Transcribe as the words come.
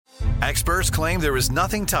Experts claim there is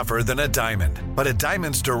nothing tougher than a diamond. But at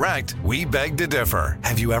Diamonds Direct, we beg to differ.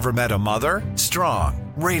 Have you ever met a mother?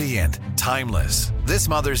 Strong, radiant, timeless. This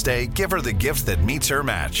Mother's Day, give her the gift that meets her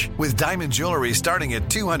match. With diamond jewelry starting at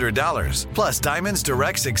 $200. Plus Diamonds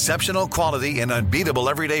Direct's exceptional quality and unbeatable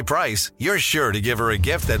everyday price, you're sure to give her a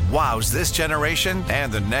gift that wows this generation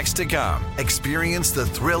and the next to come. Experience the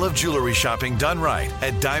thrill of jewelry shopping done right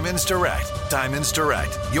at Diamonds Direct. Diamonds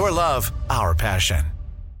Direct. Your love, our passion.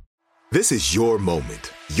 This is your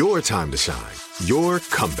moment, your time to shine, your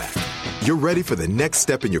comeback. You're ready for the next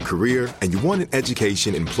step in your career, and you want an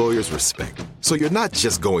education employers respect. So you're not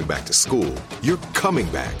just going back to school, you're coming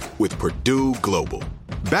back with Purdue Global.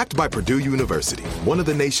 Backed by Purdue University, one of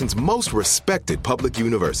the nation's most respected public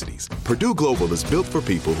universities, Purdue Global is built for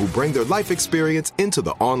people who bring their life experience into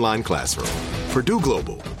the online classroom. Purdue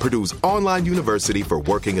Global, Purdue's online university for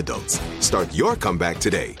working adults. Start your comeback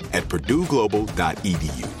today at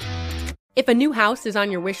purdueglobal.edu. If a new house is on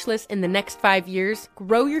your wish list in the next 5 years,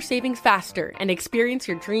 grow your savings faster and experience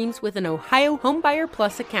your dreams with an Ohio Homebuyer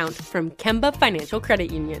Plus account from Kemba Financial Credit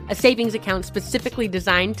Union. A savings account specifically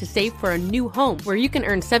designed to save for a new home where you can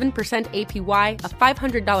earn 7% APY,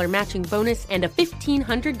 a $500 matching bonus, and a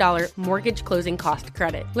 $1,500 mortgage closing cost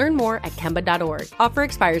credit. Learn more at Kemba.org. Offer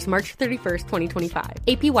expires March 31st, 2025.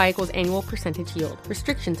 APY equals annual percentage yield.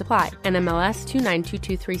 Restrictions apply. NMLS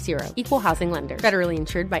 292230. Equal housing lender. Federally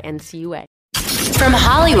insured by NCUA. From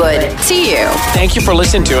Hollywood to you. Thank you for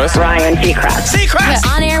listening to us. Ryan Seacrest.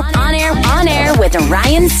 On air with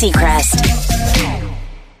Ryan Seacrest.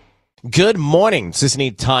 Good morning,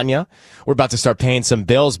 Sissany, Tanya. We're about to start paying some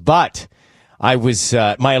bills, but I was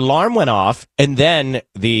my alarm went off, and then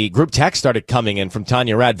the group text started coming in from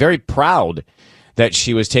Tanya Rad, very proud that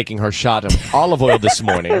she was taking her shot of olive oil this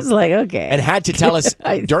morning. I was like, okay. And had to tell us,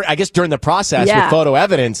 I guess during the process with photo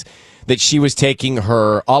evidence, that she was taking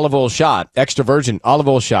her olive oil shot, extra virgin olive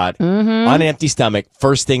oil shot, on an empty stomach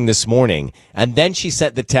first thing this morning. And then she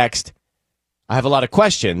sent the text, I have a lot of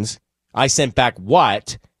questions. I sent back,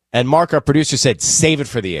 what? And Mark, our producer, said, save it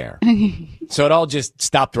for the air. So it all just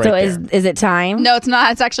stopped right there. So is it time? No, it's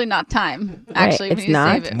not. It's actually not time. Actually, it's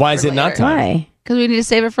not? Why is it not time? Why? Because we need to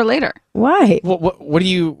save it for later. Why? What do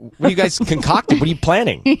you guys concocted? What are you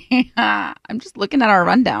planning? I'm just looking at our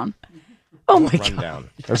rundown. Oh my God.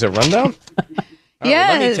 There's a rundown?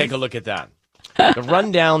 Yes. Let me take a look at that. The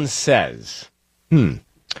rundown says,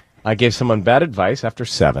 I gave someone bad advice after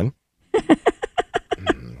 7.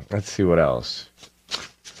 Let's see what else.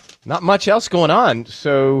 Not much else going on.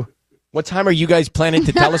 So what time are you guys planning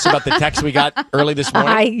to tell us about the text we got early this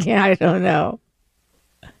morning? I don't know.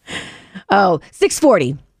 Oh,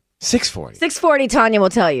 6:40. 6:40. 6:40, Tanya will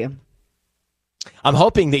tell you. I'm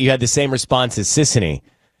hoping that you had the same response as Sissany.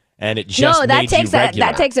 And it just that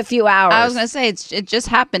takes a few hours. I was going to say it just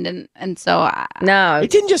happened, and so no,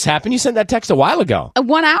 it didn't just happen. You sent that text a while ago.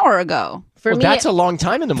 1 hour ago. For me, that's a long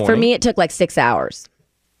time in the morning. For me, it took like 6 hours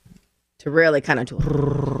to really kind of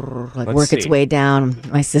work its way down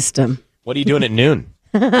my system. What are you doing at noon?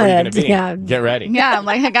 Where are you going to be? Yeah. Get ready. Yeah, I'm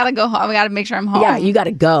like, I got to go home. I got to make sure I'm home. Yeah, you got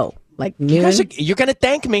to go. Like noon. You're going to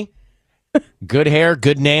thank me. Good hair,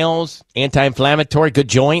 good nails, anti-inflammatory, good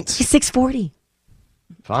joints. 6:40.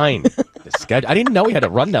 Fine. I didn't know we had a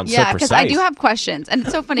rundown so Yeah, precise. because I do have questions, and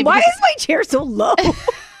it's so funny. Why is my chair so low?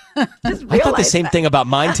 I thought the same thing about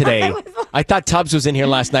mine today. I thought Tubbs was in here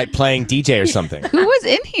last night playing DJ or something. Who was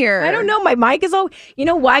in here? I don't know. My mic is all. You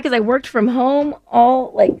know why? Because I worked from home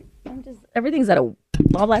all everything's all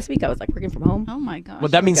last week. I was like working from home. Oh my gosh. Well,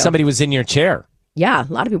 that means somebody was in your chair. Yeah,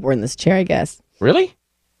 a lot of people were in this chair. I guess. Really?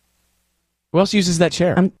 Who else uses that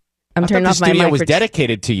chair? I'm turning off my mic. The studio was for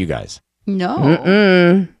dedicated to you guys. No.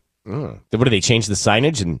 What do they change the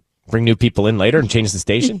signage and bring new people in later and change the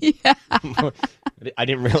station? Yeah. I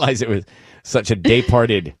didn't realize it was such a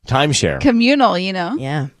day-parted timeshare. Communal, you know.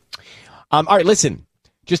 Yeah. All right, listen.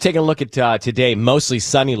 Just taking a look at today. Mostly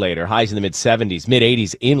sunny later. Highs in the mid-70s,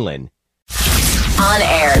 mid-80s inland. On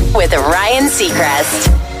air with Ryan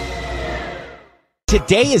Seacrest.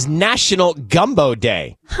 Today is National Gumbo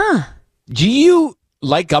Day. Huh. Do you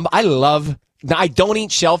like gumbo? I don't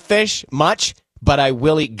eat shellfish much, but I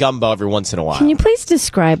will eat gumbo every once in a while. Can you please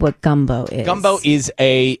describe what gumbo is? Gumbo is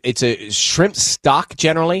it's a shrimp stock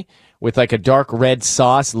generally with like a dark red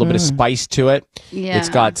sauce, a little bit of spice to it. Yeah. It's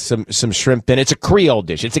got some shrimp in it. It's a Creole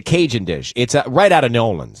dish. It's a Cajun dish. It's right out of New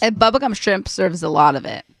Orleans. And bubblegum shrimp serves a lot of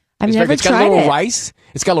it. I've never it's tried got a little it. rice.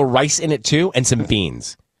 It's got a little rice in it too, and some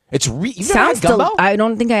beans. It's sounds gumbo. I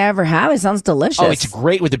don't think I ever have. It sounds delicious. Oh, it's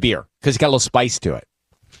great with the beer because it's got a little spice to it.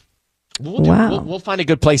 We'll find a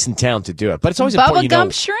good place in town to do it. But it's always important,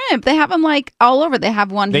 Bubblegum shrimp. They have them like all over. They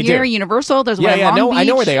have one They here, do. Universal. There's one in Long Beach. I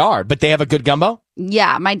know where they are, but they have a good gumbo.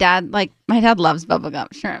 Yeah, my dad loves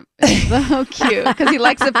bubblegum shrimp. It's so cute because he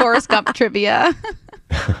likes the Forrest Gump trivia.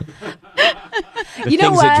 You know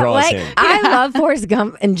things that what? draw us Like, in. I love Forrest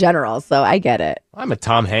Gump in general, so I get it. I'm a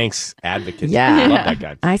Tom Hanks advocate. Yeah. I love that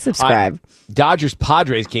guy. I subscribe. Dodgers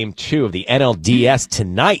Padres game 2 of the NLDS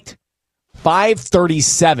tonight.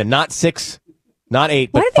 5:37, not 6, not 8,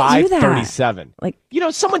 Why but did they do that? 5:37. Like,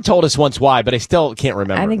 someone told us once why, but I still can't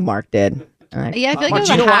remember. I think Mark did. Yeah, I feel like Mark, it was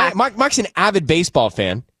do you a know hack. why? Mark's an avid baseball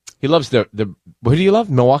fan. He loves the who do you love?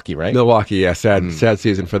 Milwaukee, right? Milwaukee, yeah, sad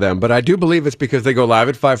season for them. But I do believe it's because they go live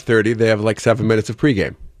at 5:30. They have like 7 minutes of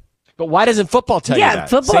pregame. But why doesn't football tell you Yeah, that?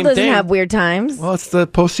 football Same doesn't thing. have weird times. Well, it's the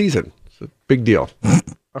postseason. It's a big deal.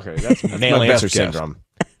 Okay, that's male my answer best guess. syndrome.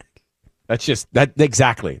 That's just that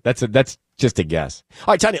exactly. That's just a guess.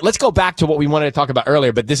 All right, Tanya, let's go back to what we wanted to talk about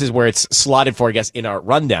earlier, but this is where it's slotted for, I guess, in our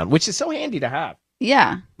rundown, which is so handy to have.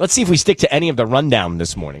 Yeah. Let's see if we stick to any of the rundown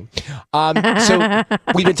this morning. So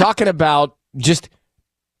we've been talking about just,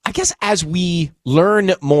 I guess, as we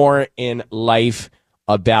learn more in life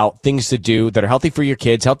about things to do that are healthy for your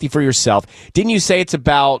kids, healthy for yourself. Didn't you say it's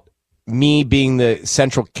about me being the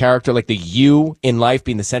central character, like the you in life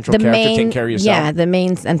being the central character, taking care of yourself? Yeah, the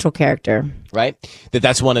main central character. Right?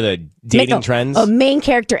 That's one of the dating trends. Main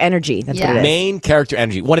character energy. That's what it is. Main character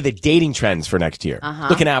energy. One of the dating trends for next year.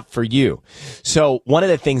 Looking out for you. So one of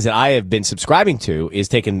the things that I have been subscribing to is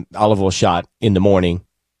taking olive oil shot in the morning,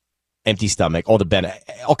 empty stomach, all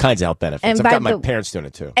kinds of health benefits. And I've by got my the- parents doing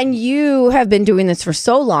it too. And you have been doing this for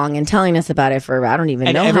so long and telling us about it for I don't even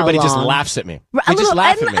And know everybody how long. just laughs at me. A They just little,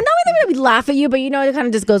 laugh and at me. not only that we laugh at you, but it kind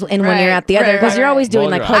of just goes in one Right, ear out the other because right, you're always doing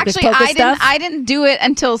Roll like your eyes. hocus Actually, pocus stuff. I didn't do it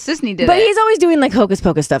until Sisney did But it. he's always doing like hocus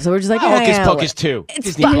pocus stuff. So we're just like, Hocus yeah, Pocus 2. It's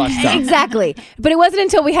Disney fun. Plus stuff. Exactly. But it wasn't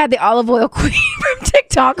until we had the olive oil queen from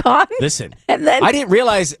TikTok on. Listen, And then- I didn't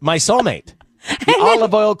realize my soulmate, the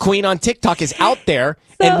olive oil queen on TikTok, is out there,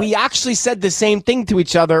 and we actually said the same thing to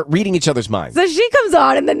each other, reading each other's minds. So she comes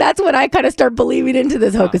on, and then that's when I kind of start believing into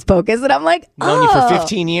this hocus pocus, and I'm like, Known you for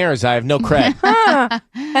 15 years. I have no cred. And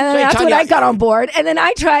then that's when Tanya- I got on board, and then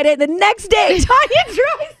I tried it the next day. Tanya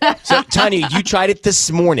tried it. So, Tanya, you tried it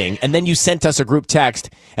this morning, and then you sent us a group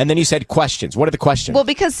text, and then you said questions. What are the questions? Well,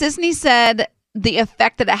 because Sisney said the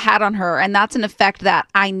effect that it had on her, and that's an effect that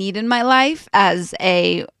I need in my life as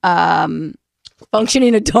a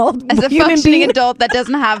Functioning adult, as a human functioning being. adult that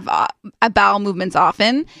doesn't have bowel movements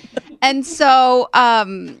often. And so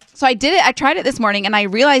so I did it. I tried it this morning, and I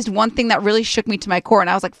realized one thing that really shook me to my core. And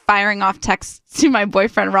I was like firing off texts to my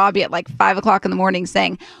boyfriend Robbie at like 5 o'clock in the morning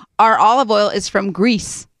saying, our olive oil is from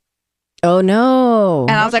Greece. Oh no!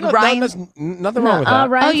 And I was like, Ryan, there's nothing wrong with that.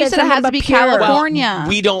 Ryan oh, you said it something has to about be pure. California.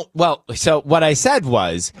 We don't. Well, so what I said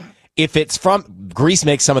was, if it's from Greece,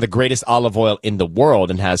 makes some of the greatest olive oil in the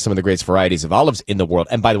world and has some of the greatest varieties of olives in the world.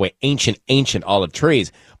 And by the way, ancient olive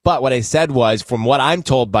trees. But what I said was, from what I'm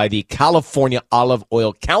told by the California Olive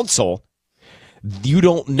Oil Council, you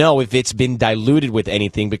don't know if it's been diluted with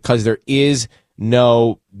anything because there is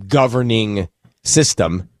no governing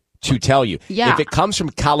system to tell you. Yeah. If it comes from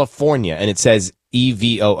California and it says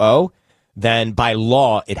EVOO, then by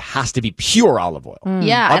law, it has to be pure olive oil.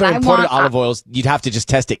 yeah, Other and imported olive oils, you'd have to just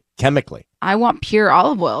test it chemically. I want pure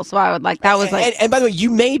olive oil. So I would like, that was like, and by the way, you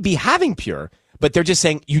may be having pure, but they're just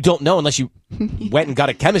saying you don't know unless you went and got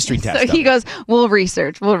a chemistry test. so of he it. goes, we'll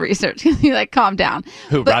research. He's like, calm down.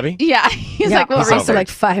 Who, But- Robbie? Yeah. He's Yeah, like, we'll also research. like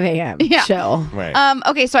 5 a.m. Yeah. Chill. Right.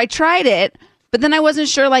 Okay, so I tried it, but then I wasn't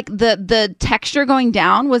sure. Like the texture going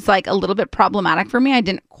down was like a little bit problematic for me. I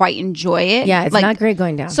didn't quite enjoy it. Yeah, it's like, not great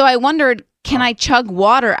going down. So I wondered, can I chug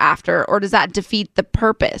water after, or does that defeat the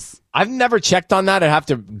purpose? I've never checked on that. I have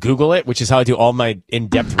to Google it, which is how I do all my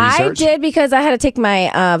in-depth I research. did because I had to take my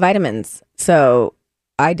vitamins. So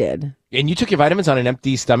I did. And you took your vitamins on an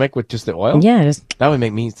empty stomach with just the oil? Yeah, just That would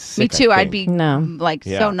make me sick. Me too. I I'd think. be No. like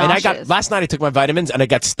Yeah. so And I nauseous. got last night I took my vitamins and I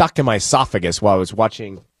got stuck in my esophagus while I was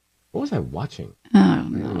watching. What was I watching? Oh, I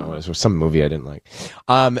don't know. It was some movie I didn't like.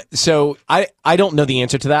 So I don't know the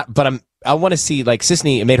answer to that, but I want to see, like,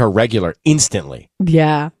 Sisney made her regular instantly.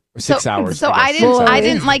 yeah. 6 hours. So I I guess, didn't. 6 hours. I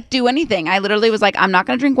didn't like do anything. I literally was like, I'm not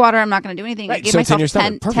going to drink water. I'm not going to do anything. I Right, gave so it's in myself your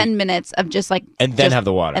stomach. 10 minutes of just like, And then have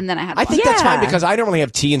the water. And then I had. I water. think that's fine Yeah. because I don't really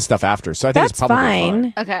have tea and stuff after, so I think That's it's probably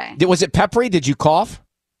fine. Okay. Was it peppery? Did you cough?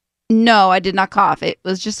 No, I did not cough. It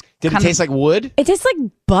was just. Did it kinda- taste like wood? It tastes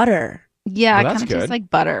like butter. Yeah, Well, it that's kind of tastes good. like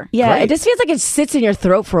butter. Yeah, Great. it just feels like it sits in your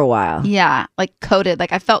throat for a while. Yeah, like coated.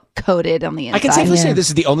 Like I felt coated on the inside. I can safely say Yeah. this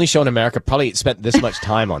is the only show in America probably spent this much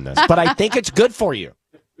time on this, but I think it's good for you.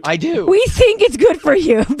 I do. We think it's good for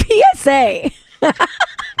you. PSA.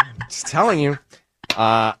 Just telling you.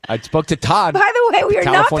 I spoke to Todd. By the way, we are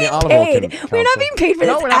not being paid. We're not being paid for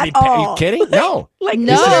this at all. Are you kidding? No.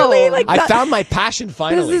 I found my passion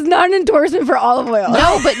finally. This is not an endorsement for olive oil.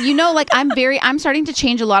 No, but I'm starting to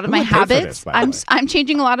change a lot of my habits. I'm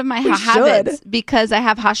changing a lot of my habits because I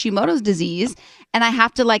have Hashimoto's disease and I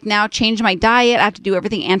have to now change my diet. I have to do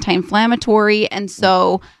everything anti-inflammatory. And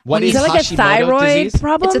so what is like a thyroid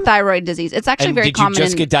problem? It's a thyroid disease. It's actually very common. Did you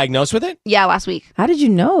just get diagnosed with it? Yeah, last week. How did you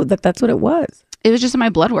know that that's what it was? It was just in my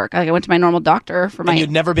blood work. I went to my normal doctor for my... And you'd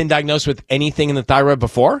never been diagnosed with anything in the thyroid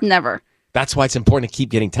before? Never. That's why it's important to keep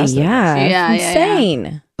getting tested. Yeah, insane.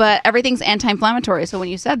 Yeah. But everything's anti-inflammatory. So when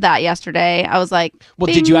you said that yesterday, I was like...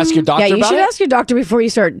 Well, did you ask your doctor about it? Yeah, you should ask your doctor before you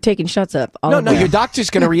start taking shots up. No, your doctor's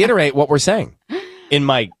going to reiterate what we're saying, in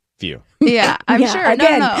my view. Yeah, I'm sure.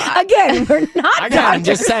 Again, we're not doctors. I'm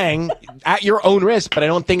just saying, at your own risk, but I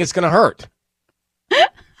don't think it's going to hurt.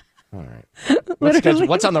 All right.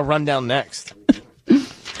 What's on the rundown next?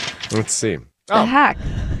 Let's see. The heck?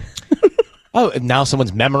 Oh, now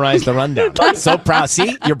someone's memorized the rundown. So proud.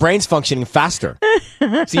 See, your brain's functioning faster.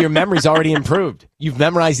 See, your memory's already improved. You've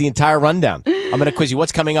memorized the entire rundown. I'm going to quiz you.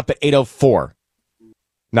 What's coming up at 8:04?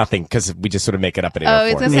 Nothing, because we just sort of make it up at 8:04. Oh, I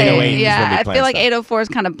was going to say, I feel like 8:04 is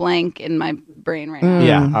kind of blank in my brain right now.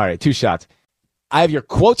 Yeah, all right, 2 shots. I have your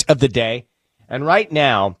quote of the day, and right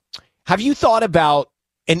now, have you thought about,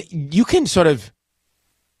 and you can sort of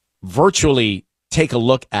virtually take a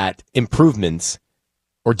look at improvements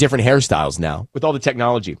or different hairstyles now with all the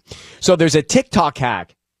technology. So there's a TikTok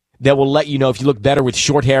hack that will let you know if you look better with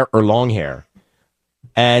short hair or long hair.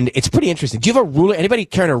 And it's pretty interesting. Do you have a ruler? Anybody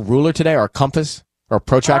carrying a ruler today or a compass or a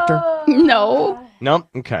protractor? No. No?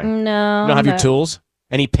 Okay. No. You don't have your tools?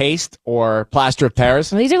 Any paste or plaster of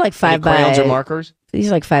Paris? Well, these are like 5 by... crayons or markers? These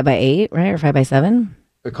are like 5 by 8, right? Or 5 by 7?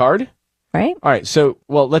 A card? Right? All right. So,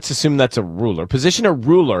 let's assume that's a ruler. Position a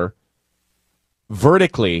ruler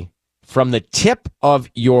vertically from the tip of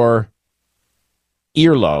your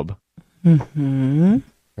earlobe. Mm-hmm.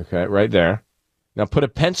 Okay, right there. Now put a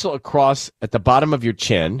pencil across at the bottom of your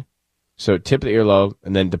chin. So tip of the earlobe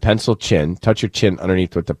and then the pencil chin. Touch your chin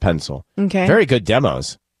underneath with the pencil. Okay. Very good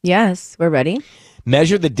demos. Yes, we're ready.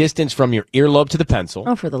 Measure the distance from your earlobe to the pencil.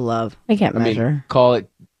 Oh, for the love. I can't measure. Call it.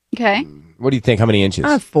 Okay. What do you think? How many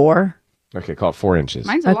inches? 4. Okay, call it 4 inches.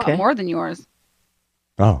 Mine's a lot more than yours.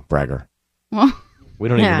 Oh, bragger. Well, we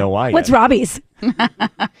don't even know why yet. What's Robbie's?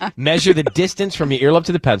 Measure the distance from your earlobe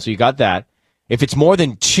to the pencil. You got that. If it's more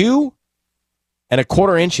than 2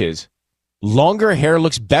 1/4 inches, longer hair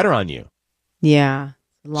looks better on you. Yeah,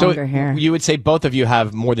 longer hair. You would say both of you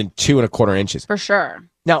have more than 2 1/4 inches. For sure.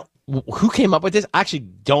 Now, who came up with this? I actually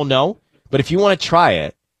don't know. But if you want to try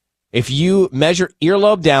it, if you measure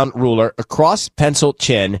earlobe down ruler across pencil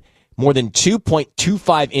chin, more than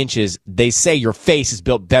 2.25 inches, they say your face is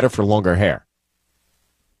built better for longer hair.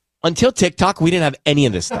 Until TikTok, we didn't have any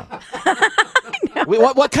of this stuff.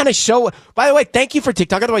 What kind of show? By the way, thank you for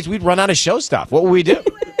TikTok. Otherwise, we'd run out of show stuff. What would we do?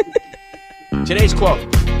 Today's quote: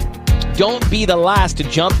 don't be the last to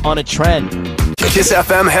jump on a trend. Kiss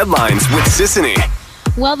FM headlines with Sisanie.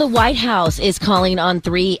 Well, the White House is calling on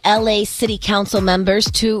 3 LA City Council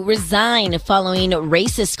members to resign following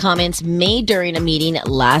racist comments made during a meeting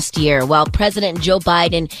last year. While President Joe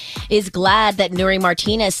Biden is glad that Nury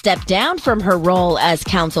Martinez stepped down from her role as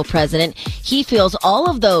council president, he feels all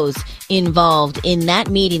of those involved in that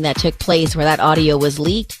meeting that took place where that audio was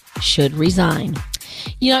leaked should resign.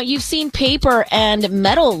 You know, you've seen paper and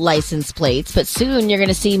metal license plates, but soon you're going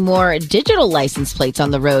to see more digital license plates on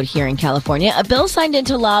the road here in California. A bill signed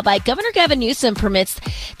into law by Governor Gavin Newsom permits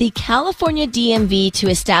the California DMV to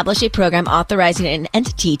establish a program authorizing an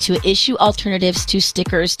entity to issue alternatives to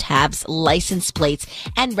stickers, tabs, license plates,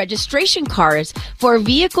 and registration cards for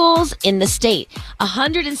vehicles in the state.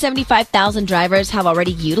 175,000 drivers have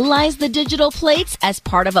already utilized the digital plates as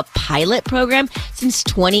part of a pilot program since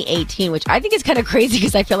 2018, which I think is kind of crazy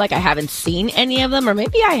because I feel like I haven't seen any of them, or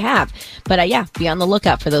maybe I have. But yeah, be on the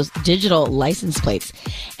lookout for those digital license plates.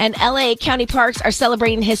 And LA County Parks are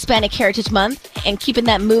celebrating Hispanic Heritage Month and keeping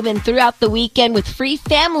that moving throughout the weekend with free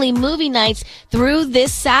family movie nights through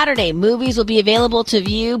this Saturday. Movies will be available to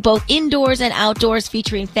view both indoors and outdoors,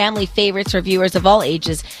 featuring family favorites for viewers of all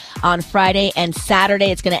ages on Friday and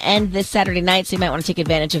Saturday. It's going to end this Saturday night, so you might want to take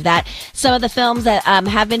advantage of that. Some of the films that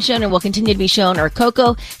have been shown and will continue to be shown are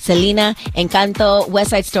Coco, Selena, Encanto,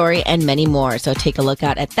 West Side Story, and many more. So take a look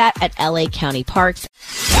out at that at LA County Parks.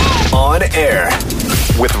 On Air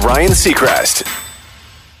with Ryan Seacrest.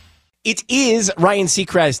 It is Ryan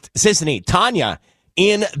Seacrest, Sisanie, Tanya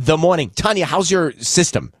in the morning. Tanya, how's your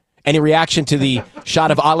system? Any reaction to the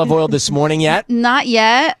shot of olive oil this morning yet? Not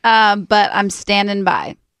yet, but I'm standing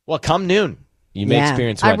by. Well, come noon, you may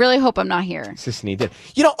experience what I really hope I'm not here. Sissany did.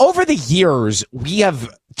 You know, over the years, we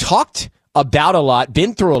have talked about a lot,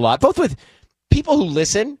 been through a lot, both with people who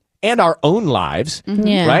listen and our own lives,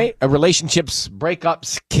 right? Relationships,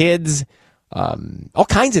 breakups, kids, all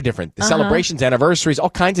kinds of different celebrations, anniversaries, all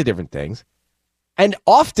kinds of different things. And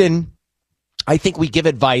often, I think we give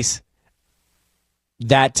advice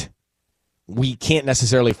that we can't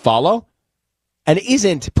necessarily follow. And it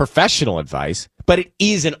isn't professional advice, but it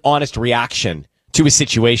is an honest reaction to a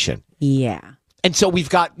situation. Yeah. And so we've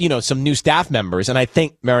got, some new staff members. And I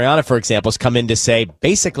think Mariana, for example, has come in to say,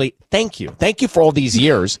 basically, thank you. Thank you for all these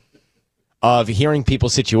years of hearing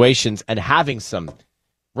people's situations and having some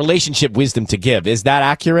relationship wisdom to give. Is that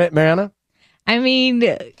accurate, Mariana? I mean, you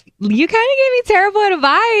kind of gave me terrible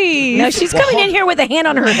advice. No, she's coming in here with a hand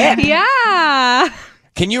on her hip. Yeah.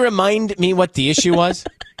 Can you remind me what the issue was?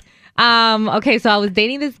 Okay, so I was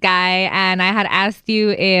dating this guy and I had asked you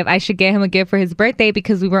if I should get him a gift for his birthday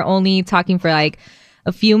because we were only talking for like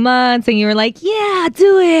a few months and you were like, yeah,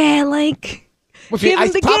 do it. Like, give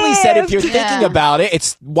him the probably gift. said if you're thinking about it,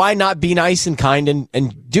 it's why not be nice and kind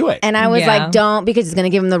and do it. And I was like, don't, because it's going to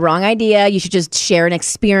give him the wrong idea. You should just share an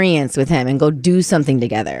experience with him and go do something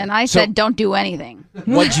together. And I said, don't do anything.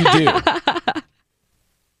 What'd you do?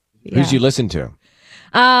 Who'd you listen to?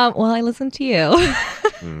 Well, I listened to you.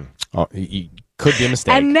 Oh, you could be a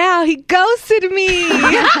mistake. And now he ghosted me.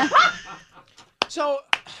 So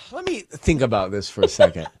let me think about this for a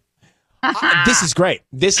second. This is great.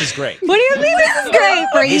 This is great. What do you mean this is great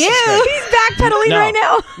for you? He's backpedaling right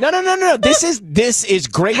now. No. This is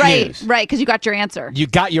great news. Right, because you got your answer. You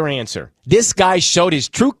got your answer. This guy showed his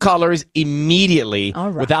true colors immediately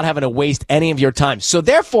without having to waste any of your time. So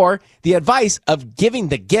therefore, the advice of giving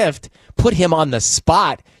the gift put him on the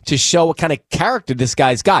spot to show what kind of character this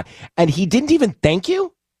guy's got. And he didn't even thank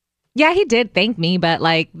you? Yeah, he did thank me, but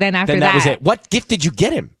like then after that was it. What gift did you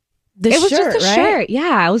get him? It was just a shirt.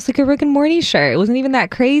 Yeah, it was like a Rick and Morty shirt. It wasn't even that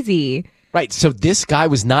crazy. Right. So this guy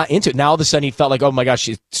was not into it. Now all of a sudden he felt like, oh my gosh,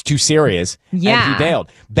 it's too serious. Yeah. And he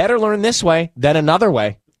bailed. Better learn this way than another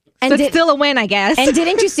way. And so it's still a win, I guess. And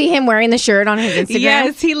didn't you see him wearing the shirt on his Instagram?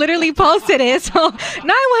 Yes, he literally posted it. So now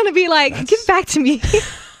I want to be like, give back to me.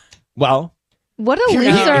 Well. What a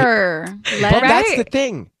loser. But that's the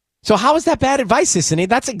thing. So how is that bad advice, Sissany?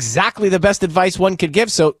 That's exactly the best advice one could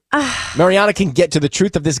give. So Mariana can get to the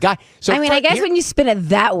truth of this guy. So I guess when you spin it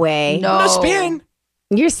that way. No spin.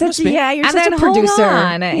 You're such spin. you're And such then a hold producer.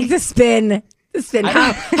 on. The spin.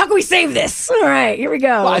 How can we save this? All right, here we go.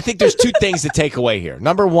 Well, I think there's two things to take away here.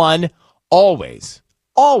 Number one, always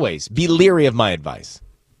be leery of my advice.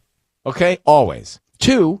 Okay? Always.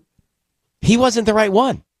 Two, he wasn't the right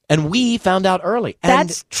one. And we found out early. And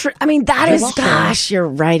that's true. I mean, gosh, you're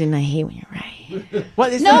right, and I hate when you're right.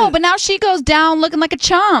 What is No, but now she goes down looking like a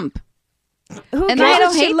chump. Who And cares I don't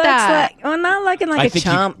what she hate looks that. like? Well, not looking like a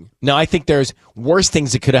chump. I think there's worse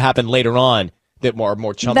things that could have happened later on that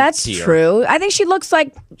more chump. That's true. I think she looks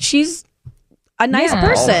like she's a nice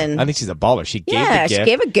person. I think she's a baller. She gave the gift. She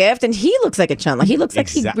gave a gift, and he looks like a chump. Like he looks like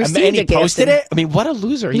he received and he a gift. posted it. I mean, what a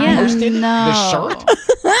loser! He posted the shirt.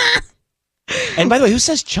 And by the way, who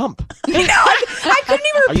says chump? No, I couldn't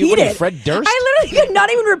even Are you repeat it. Fred Durst? I literally could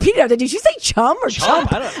not even repeat it. Did you say chum or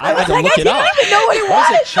chump? I had to look it up. I didn't even know what it Why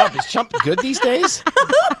was. is it chump? Is chump good these days?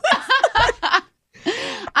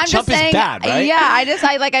 I'm Chump just is saying, bad, right? Yeah,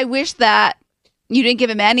 I wish that you didn't give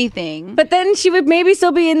him anything. But then she would maybe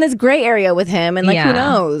still be in this gray area with him, and who Yeah.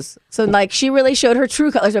 knows? So she really showed her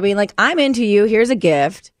true colors by being like, "I'm into you. Here's a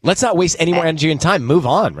gift." Let's not waste any more energy and time. Move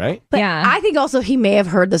on, right? But I think also he may have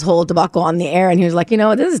heard this whole debacle on the air, and he was like, "You know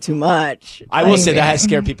what? This is too much." I will say that has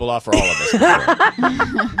scared people off for all of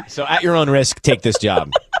us. So at your own risk, take this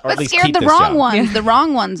job. Or at least scared keep the this wrong job. ones, the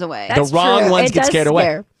wrong ones away. The wrong ones It get does scared away.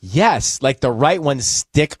 scare. Yes, like the right ones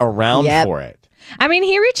stick around for it. I mean,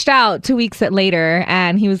 he reached out 2 weeks later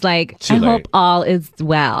and he was like, Too I late. hope all is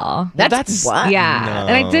well. That's what? Yeah.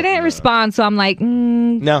 No, and I didn't respond. So I'm like,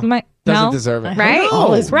 No, doesn't deserve it. Right?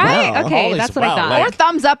 All is right? well. Okay, All is that's what well, I thought. like- Or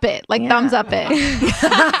thumbs up it. Thumbs up it.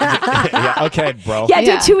 Yeah, okay, bro. Yeah,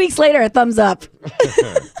 Yeah. 2 weeks later, a thumbs up.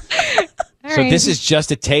 So this is just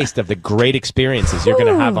a taste of the great experiences you're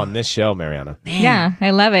going to have on this show, Mariana. Yeah, I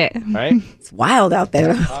love it. Right? It's wild out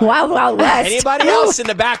there. Wild, wild west. Anybody else in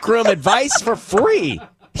the back room? Advice for free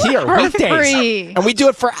here weekdays, free. and we do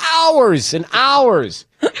it for hours and hours.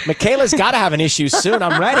 Michaela's got to have an issue soon.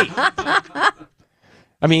 I'm ready.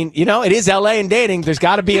 I mean, it is LA and dating. There's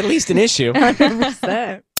got to be at least an issue.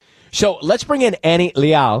 100%. So let's bring in Annie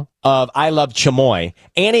Leal of I Love Chamoy.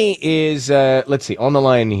 Annie is, let's see, on the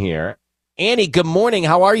line here. Annie, good morning.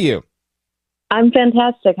 How are you? I'm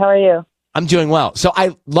fantastic. How are you? I'm doing well. So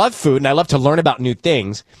I love food and I love to learn about new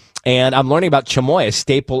things. And I'm learning about chamoy, a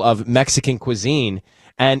staple of Mexican cuisine.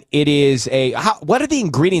 And it is what are the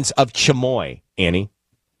ingredients of chamoy, Annie?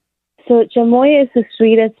 So chamoy is the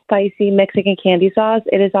sweetest, spicy Mexican candy sauce.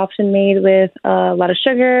 It is often made with a lot of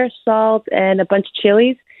sugar, salt, and a bunch of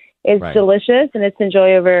chilies. It's delicious, and it's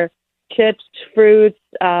enjoyed over chips, fruits.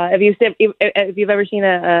 If you've ever seen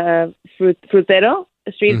a frutero,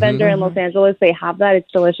 a street vendor in Los Angeles, they have that.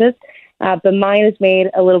 It's delicious. But mine is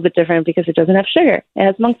made a little bit different because it doesn't have sugar. It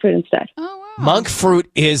has monk fruit instead. Oh, wow. Monk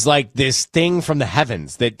fruit is like this thing from the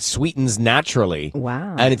heavens that sweetens naturally.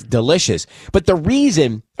 Wow. And it's delicious. But the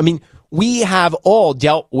reason, I mean, we have all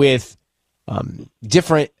dealt with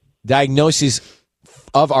different diagnoses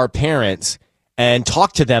of our parents and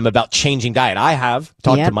talked to them about changing diet. I have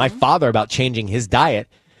talked to my father about changing his diet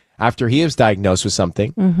after he was diagnosed with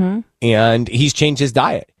something. And he's changed his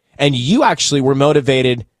diet. And you actually were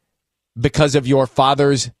motivated because of your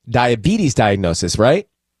father's diabetes diagnosis, right?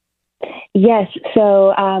 Yes.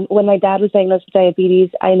 So when my dad was diagnosed with diabetes,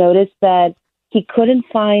 I noticed that he couldn't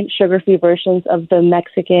find sugar-free versions of the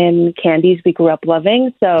Mexican candies we grew up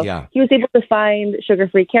loving. So he was able to find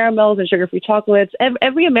sugar-free caramels and sugar-free chocolates.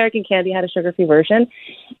 Every American candy had a sugar-free version.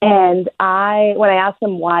 And when I asked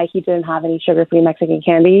him why he didn't have any sugar-free Mexican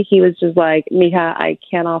candy, he was just like, "Mija, I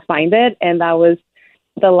cannot find it." And that was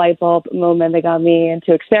the light bulb moment that got me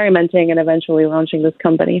into experimenting and eventually launching this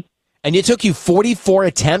company. And it took you 44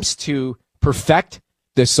 attempts to perfect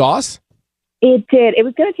the sauce? It did. It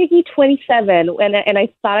was going to take me 27, and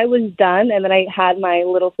I thought I was done, and then I had my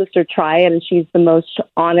little sister try it, and she's the most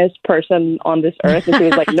honest person on this earth, and she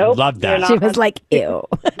was like, "Nope." Love that. She was like, "Ew."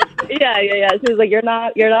 Yeah. She was like, "You're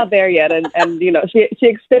not there yet," and you know, she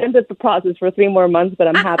extended the process for 3 more months, but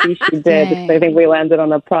I'm happy she did because I think we landed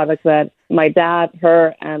on a product that my dad,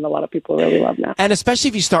 her, and a lot of people really love now. And especially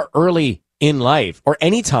if you start early in life or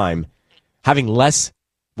any time having less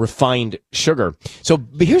refined sugar. So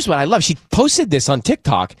but here's what I love. She posted this on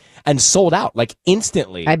TikTok and sold out like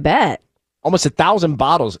instantly. I bet. Almost 1,000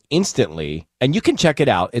 bottles instantly. And you can check it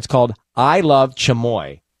out. It's called I Love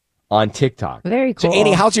Chamoy on TikTok. Very cool. So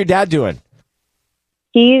Annie, how's your dad doing?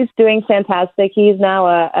 He's doing fantastic. He's now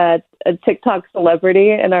a TikTok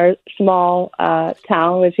celebrity in our small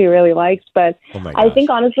town, which he really likes. But I think,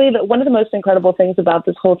 honestly, that one of the most incredible things about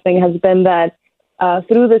this whole thing has been that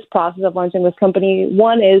through this process of launching this company,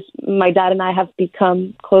 one is my dad and I have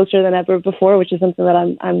become closer than ever before, which is something that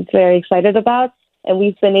I'm very excited about. And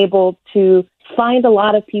we've been able to find a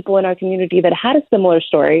lot of people in our community that had a similar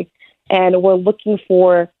story, and we're looking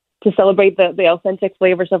to celebrate the authentic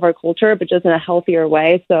flavors of our culture, but just in a healthier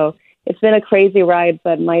way. So it's been a crazy ride,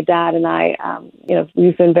 but my dad and I,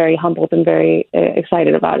 we've been very humbled and very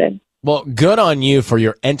excited about it. Well, good on you for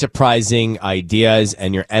your enterprising ideas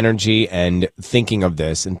and your energy and thinking of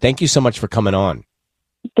this. And thank you so much for coming on.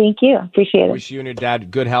 Thank you. Appreciate it. Wish you and your dad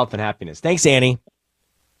good health and happiness. Thanks, Annie.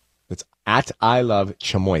 It's at I Love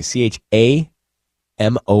Chamoy.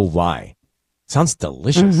 CHAMOY. Sounds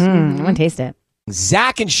delicious. I'm going to taste it.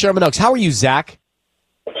 Zach in Sherman Oaks. How are you, Zach?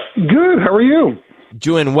 Good. How are you?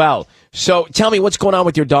 Doing well. So tell me, what's going on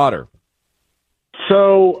with your daughter?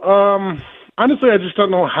 So, honestly, I just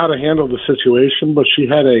don't know how to handle the situation, but she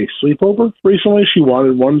had a sleepover recently. She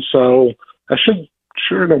wanted one, so I said,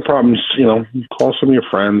 sure, no problems, call some of your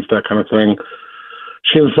friends, that kind of thing.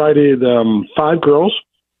 She invited 5 girls.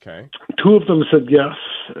 Okay. 2 of them said yes,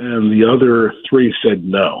 and the other 3 said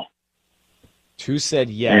no. 2 said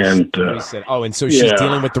yes. And 3 said, and so she's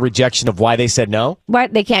dealing with the rejection of why they said no?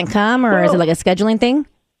 What, they can't come, or is it like a scheduling thing?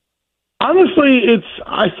 Honestly,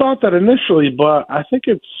 I thought that initially, but I think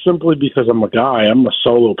it's simply because I'm a guy. I'm a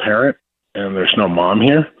solo parent, and there's no mom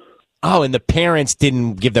here. Oh, and the parents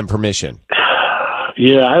didn't give them permission.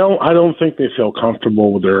 Yeah, I don't think they feel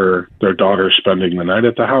comfortable with their daughter spending the night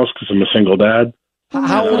at the house because I'm a single dad.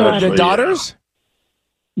 How old are the daughters?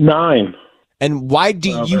 9. And why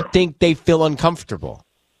do you think they feel uncomfortable?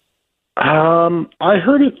 I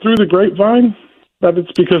heard it through the grapevine that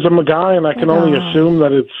it's because I'm a guy, and I can only assume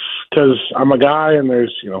that it's because I'm a guy and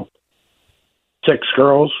there's, 6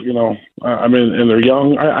 girls, and they're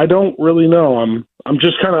young. I don't really know. I'm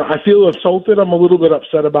just I feel insulted. I'm a little bit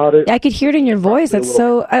upset about it. I could hear it in your voice. That's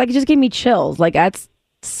so, it just gave me chills. Like, that's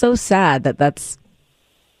so sad that's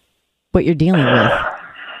what you're dealing with.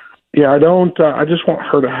 Yeah, I just want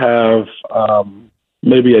her to have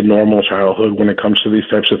maybe a normal childhood when it comes to these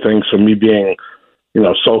types of things. So me being,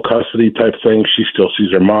 sole custody type thing, she still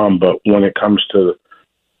sees her mom. But when it comes to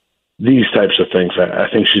these types of things. I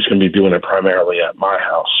think she's going to be doing it primarily at my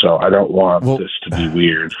house, so I don't want this to be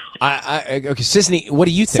weird. Okay, Sisney, what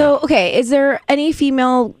do you think? So, okay, is there any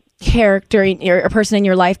female character or person in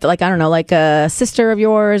your life that, like, I don't know, like a sister of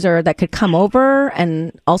yours, or that could come over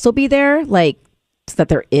and also be there, like, so that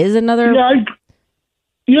there is another?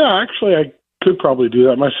 Actually, I could probably do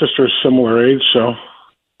that. My sister is similar age, so.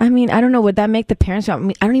 I mean, I don't know. Would that make the parents? I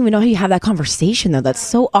mean, I don't even know how you have that conversation though. That's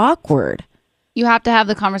so awkward. You have to have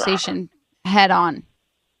the conversation head on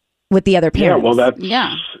with the other parents.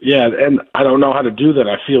 Yeah, and I don't know how to do that.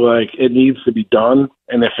 I feel like it needs to be done,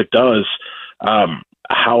 and if it does,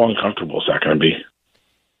 how uncomfortable is that going to be?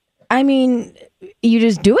 I mean, you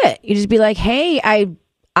just do it. You just be like, "Hey,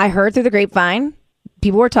 I heard through the grapevine,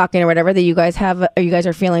 people were talking or whatever, that you guys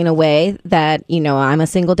are feeling a way that, you know, I'm a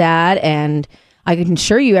single dad and I can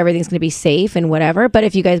assure you everything's going to be safe and whatever. But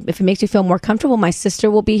if it makes you feel more comfortable, my sister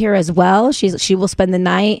will be here as well. She will spend the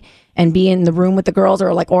night and be in the room with the girls,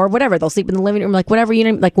 or whatever. They'll sleep in the living room, like whatever, you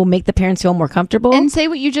know, like will make the parents feel more comfortable. And say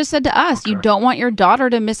what you just said to us. You don't want your daughter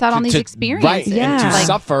to miss out on these experiences. Right, and to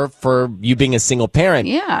suffer for you being a single parent.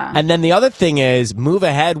 Yeah. And then the other thing is move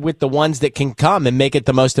ahead with the ones that can come and make it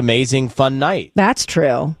the most amazing, fun night. That's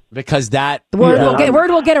true. Because that... Word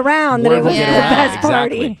will get around that it was the best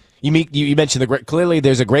party. You mentioned clearly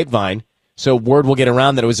there's a grapevine, so word will get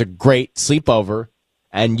around that it was a great sleepover,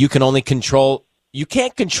 and you can't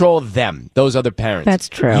control them, those other parents. That's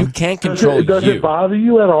true. You can't control Does it bother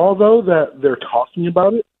you at all, though, that they're talking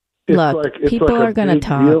about it? Look, people are going to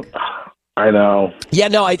talk. Deal. I know. Yeah,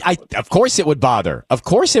 no, I of course it would bother. Of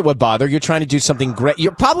course it would bother. You're trying to do something great.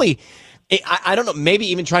 You're probably... I don't know, maybe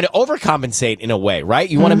even trying to overcompensate in a way, right?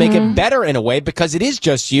 You want to make it better in a way because it is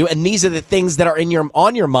just you, and these are the things that are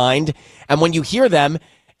on your mind, and when you hear them,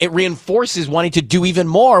 it reinforces wanting to do even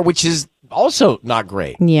more, which is also not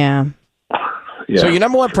great. Yeah. So your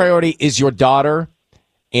number one priority is your daughter,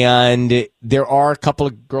 and there are a couple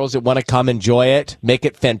of girls that want to come enjoy it. Make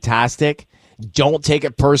it fantastic. Don't take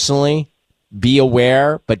it personally. Be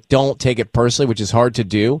aware, but don't take it personally, which is hard to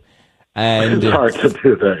do. And it's hard to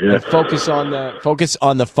do that, yeah. And focus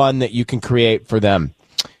on the fun that you can create for them.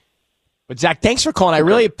 But Zach, thanks for calling. I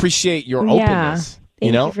really appreciate your openness.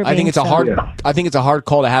 You know, I think it's a hard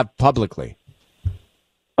call to have publicly.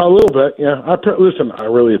 A little bit, yeah. Listen, I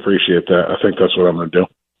really appreciate that. I think that's what I'm going to do.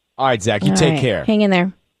 All right, Zach, you take care. Hang in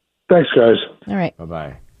there. Thanks, guys. All right.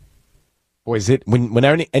 Bye-bye. Boy, is it when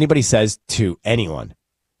anybody says to anyone,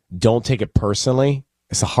 don't take it personally,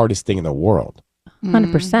 it's the hardest thing in the world.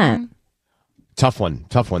 100%. Tough one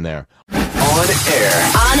there. On air.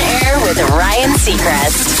 On air with Ryan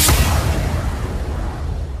Seacrest.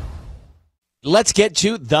 Let's get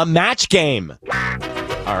to the match game.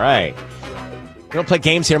 All right. We don't play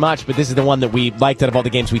games here much, but this is the one that we liked out of all the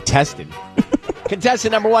games we tested.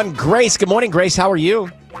 Contestant number 1, Grace. Good morning, Grace. How are you?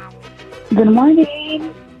 Good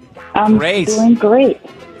morning. I'm doing great.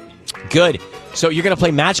 Good. So you're going to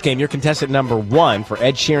play match game. You're contestant number 1 for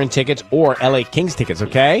Ed Sheeran tickets or LA Kings tickets,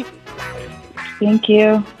 okay? Thank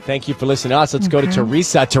you. Thank you for listening to us. Let's go to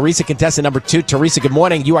Teresa. Teresa, contestant number 2. Teresa, good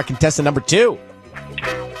morning. You are contestant number 2.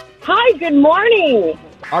 Hi, good morning.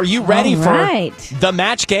 Are you ready for the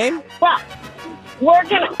match game? Well, we're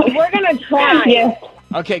gonna try. Yeah.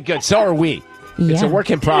 Okay, good. So are we. It's a work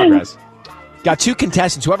in progress. Got 2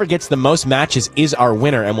 contestants. Whoever gets the most matches is our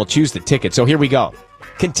winner, and we'll choose the ticket. So here we go.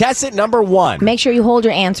 Contestant number 1. Make sure you hold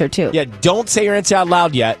your answer, too. Yeah, don't say your answer out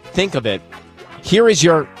loud yet. Think of it. Here is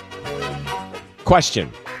your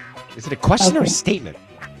question. Is it a question or a statement?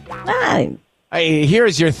 Here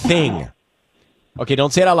is your thing. Okay,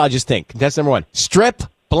 don't say it out loud. Just think. Contestant number 1. Strip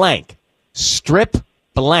blank. Strip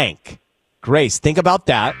blank. Grace, think about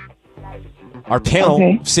that. Our panel,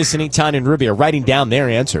 Sissany, Tanya, and Ruby, are writing down their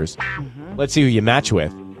answers. Let's see who you match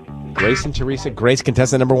with. Grace and Teresa. Grace,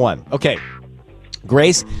 contestant number 1. Okay.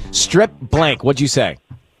 Grace, strip blank. What'd you say?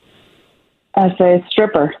 I say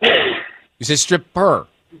stripper. You said stripper.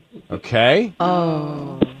 Okay.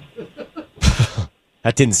 Oh.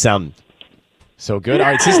 That didn't sound so good. All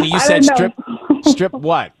right, Sissany, you said strip. Strip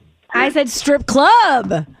what? I said strip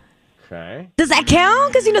club. Okay. Does that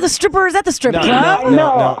count? Because, you know, the stripper is at the strip club. I don't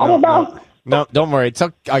know. No, don't worry. It's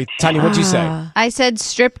okay. All right, Tanya, what'd you say? I said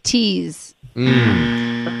strip tease.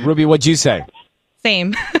 Ruby, what'd you say?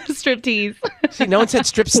 Same. Strip tease. See, no one said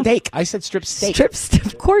strip steak. I said strip steak.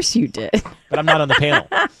 Of course you did. But I'm not on the panel.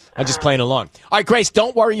 I'm just playing along. All right, Grace,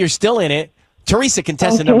 don't worry. You're still in it. Teresa,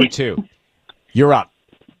 contestant number 2. You're up.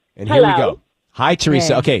 And here we go. Hi,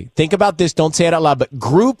 Teresa. Okay, think about this. Don't say it out loud, but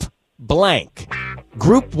group blank.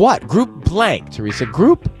 Group what? Group blank, Teresa.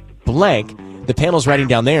 Group blank. The panel's writing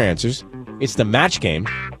down their answers. It's the match game.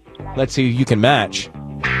 Let's see who you can match.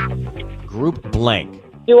 Group blank. Do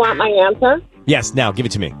you want my answer? Yes, now give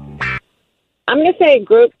it to me. I'm going to say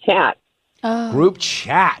group chat. Group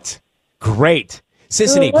chat. Great.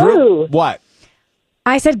 Sissany, Ooh. group what?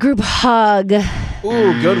 I said group hug.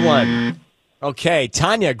 Ooh, good one. Okay,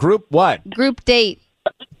 Tanya, group what? Group date.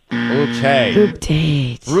 Okay. Group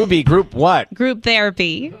date. Ruby, group what? Group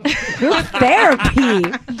therapy. Group therapy.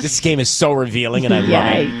 This game is so revealing and I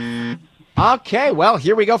love it. Okay, well,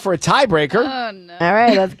 here we go for a tiebreaker. Oh, no. All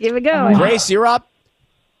right, let's keep it going. Grace, you're up.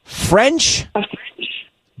 French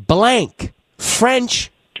blank.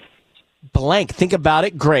 French blank. Think about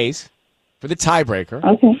it, Grace, for the tiebreaker.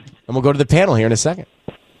 Okay. And we'll go to the panel here in a second.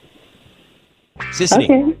 Sissany,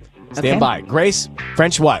 Okay. stand by. Grace,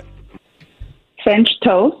 French what? French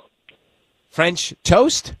toast. French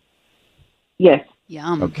toast? Yes.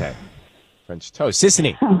 Yum. Okay. French toast.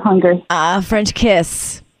 Sissany. I'm hungry. French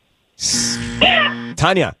kiss.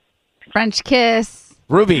 Tanya. French kiss.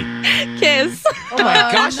 Ruby. Kiss. Oh my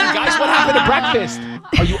gosh, you guys, what happened to breakfast?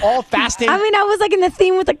 Are you all fasting? I mean, I was like in the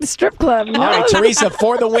theme with like the strip club. All right, Teresa,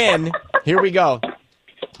 for the win. Here we go.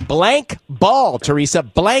 Blank ball, Teresa.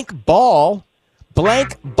 Blank ball.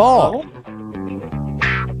 Blank ball.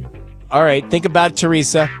 All right, think about it,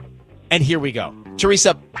 Teresa. And here we go.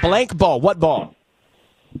 Teresa, blank ball. What ball?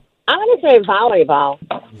 I'm going to say volleyball.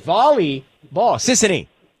 Volleyball. Sissany.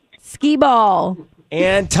 Ski ball.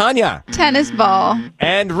 And Tanya. Tennis ball.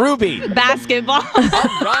 And Ruby. Basketball. All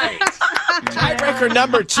right. Tiebreaker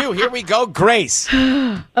number 2. Here we go. Grace.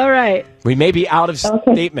 All right. We may be out of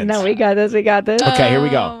statements. No, we got this. We got this. Okay, here we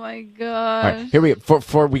go. Oh, my gosh. All right, here we go.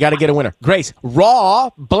 For we got to get a winner. Grace, raw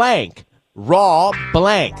blank. Raw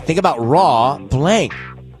blank. Think about raw blank.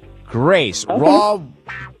 Grace, raw.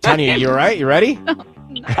 Tanya, you all right? You ready?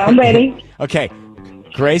 I'm ready. Okay.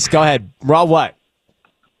 Grace, go ahead. Raw what?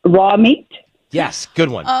 Raw meat. Yes, good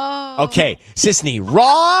one. Oh. Okay. Sissany,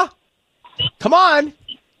 raw. Come on.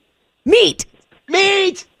 Meat.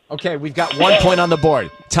 Meat. Okay, we've got 1 point on the board.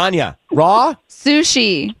 Tanya, raw.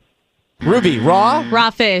 Sushi. Ruby, raw. Raw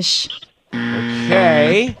fish.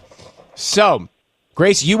 Okay. So,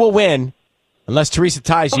 Grace, you will win unless Teresa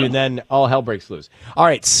ties you, and then all hell breaks loose. All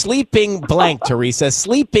right, sleeping blank, Teresa.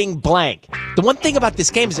 Sleeping blank. The one thing about this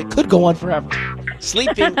game is it could go on forever.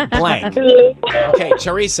 Sleeping blank. Okay,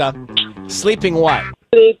 Teresa. Sleeping what?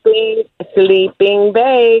 Sleeping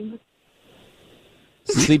bag.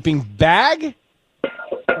 Sleeping bag?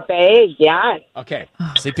 Bag, yeah. Okay,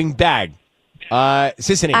 sleeping bag.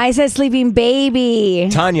 Sissany. I said sleeping baby.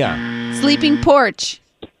 Tanya. Sleeping porch.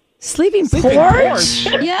 Sleeping Sleeping porch?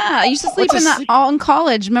 Yeah, I used to sleep What's in a that all in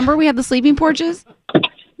college. Remember we had the sleeping porches?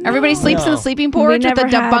 Everybody sleeps in No. the sleeping porch with the never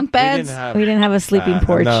had- bunk beds. We didn't have a sleeping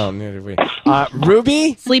porch. No, neither did we.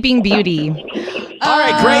 Ruby? Sleeping Beauty. All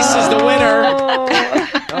right, Grace is the winner.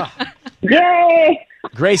 Yay!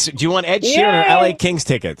 Grace, do you want Ed Sheeran or LA Kings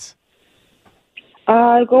tickets?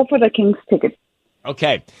 Go for the Kings ticket.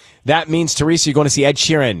 Okay. That means, Teresa, you're going to see Ed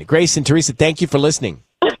Sheeran. Grace and Teresa, thank you for listening.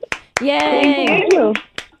 Yay. Thank you.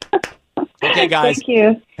 Okay, guys. Thank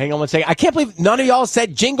you. Hang on one second. I can't believe none of y'all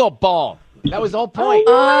said Jingle Ball. That was the whole point.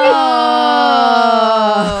 Oh.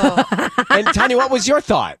 And Tanya, what was your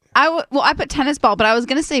thought? I put tennis ball, but I was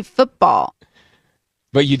gonna say football.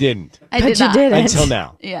 But you didn't. I did not. Until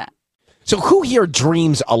now. Yeah. So who here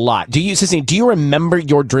dreams a lot? Do you remember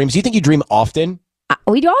your dreams? Do you think you dream often?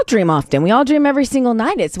 We all dream often. We all dream every single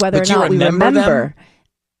night. It's whether But or you not we remember remember. them?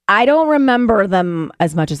 I don't remember them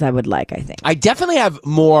as much as I would like, I think. I definitely have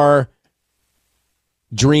more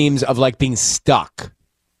dreams of like being stuck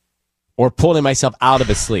or pulling myself out of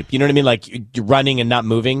a sleep. You know what I mean? Like you're running and not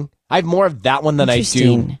moving. I have more of that one than I do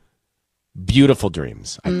Interesting. beautiful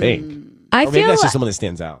dreams, I think. I Or maybe feel that's like- just someone that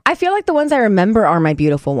stands out. I feel like the ones I remember are my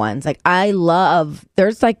beautiful ones. Like I love, there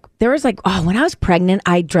was like, when I was pregnant,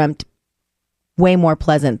 I dreamt way more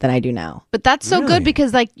pleasant than I do now. But that's so Really? good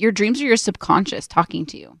because like your dreams are your subconscious talking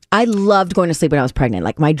to you. I loved going to sleep when I was pregnant.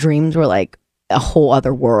 Like my dreams were like a whole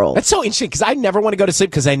other world. That's so interesting because I never want to go to sleep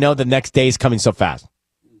because I know the next day is coming so fast.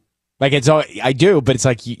 Like I do, but it's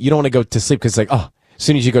like you don't want to go to sleep because it's like, oh, as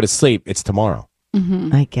soon as you go to sleep, it's tomorrow.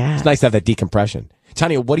 I guess. It's nice to have that decompression.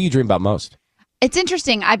 Tanya, what do you dream about most? It's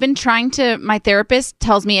interesting. I've been trying to, my therapist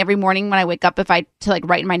tells me every morning when I wake up to like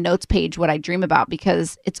write in my notes page what I dream about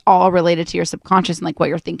because it's all related to your subconscious and like what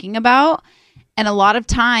you're thinking about. And a lot of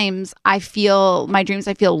times I feel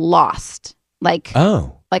lost. Like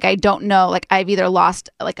I don't know. Like I've either lost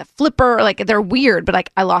like a flipper, or like they're weird, but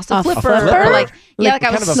like I lost a flipper. flipper? Or like I was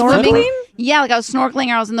kind of a snorkeling. flipper? Yeah, like I was snorkeling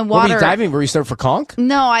or I was in the What were water. you diving? Were you starting for conch?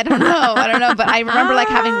 No, I don't know. But I remember like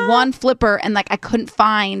having one flipper and like I couldn't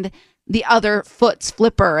find the other foot's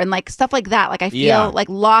flipper and like stuff like that. Like I feel like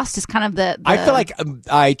lost is kind of the I feel like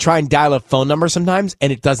I try and dial a phone number sometimes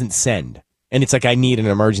and it doesn't send. And it's like I need an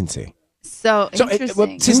emergency. So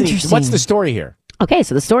interesting. Sissany, what's the story here? Okay,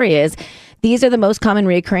 so the story is these are the most common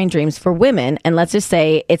recurring dreams for women. And let's just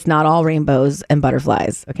say it's not all rainbows and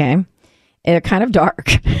butterflies, okay? They're kind of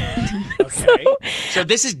dark. Okay. So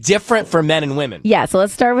this is different for men and women. Yeah, so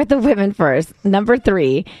let's start with the women first. Number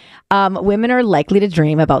 3, women are likely to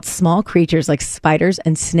dream about small creatures like spiders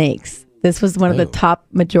and snakes. This was one of the top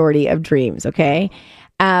majority of dreams, okay?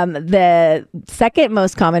 The second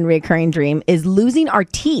most common recurring dream is losing our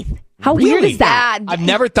teeth. How weird is that? I've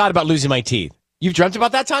never thought about losing my teeth. You've dreamt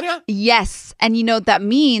about that, Tanya? Yes, and you know what that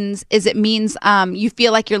means is it means you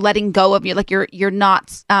feel like you're letting go of you, like you're not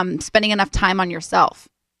spending enough time on yourself.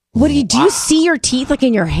 What do you see your teeth like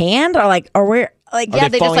in your hand or where? Like Are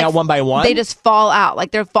they falling out one by one? They just fall out,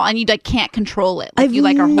 like they're falling. You like can't control it. Like you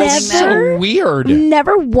like are holding them. So weird.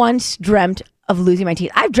 Never once dreamt of losing my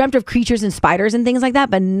teeth. I've dreamt of creatures and spiders and things like that,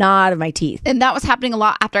 but not of my teeth. And that was happening a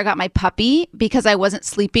lot after I got my puppy because I wasn't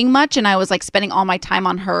sleeping much and I was like spending all my time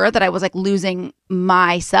on her that I was like losing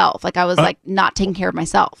myself. Like I was like not taking care of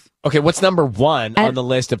myself. Okay, what's number 1 on the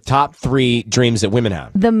list of top 3 dreams that women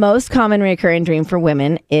have? The most common recurring dream for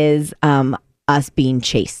women is us being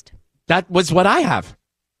chased. That was what I have.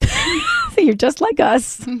 So you're just like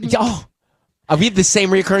us. Oh, we have the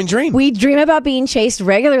same recurring dream. We dream about being chased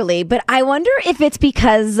regularly, but I wonder if it's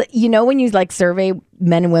because, you know, when you like survey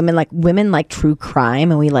men and women like true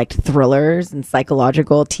crime and we like thrillers and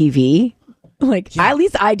psychological TV. Like at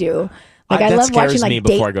least I do. Like I love watching like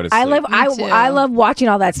before I go to sleep. I love watching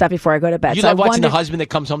all that stuff before I go to bed. You love watching the husband that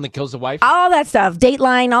comes home that kills the wife? All that stuff,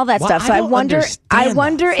 Dateline, all that stuff. So I wonder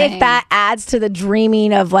understand if that adds to the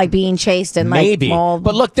dreaming of like being chased and like maybe.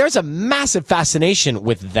 But look, there's a massive fascination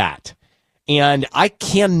with that. And I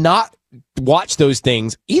cannot watch those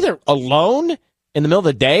things either alone in the middle of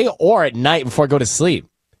the day or at night before I go to sleep.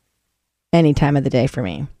 Any time of the day for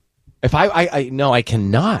me. If I no, I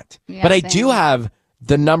cannot. Yeah, but I same. do have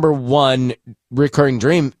the number 1 recurring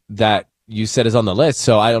dream that you said is on the list.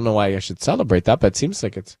 So I don't know why I should celebrate that, but it seems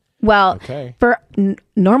like it's well okay. For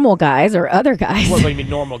normal guys or other guys. What do you mean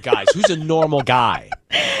normal guys? Who's a normal guy?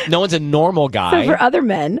 No one's a normal guy. So for other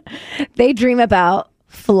men, they dream about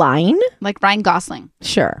flying. Like Ryan Gosling.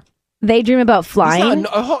 Sure. They dream about flying.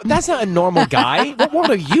 That's not a normal guy. What world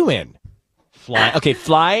are you in? Flying. Okay,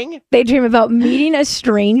 flying. They dream about meeting a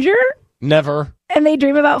stranger. Never. And they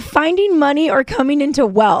dream about finding money or coming into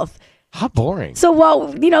wealth. How boring. So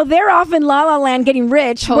while, you know, they're off in La La Land getting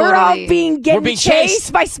rich, we're all being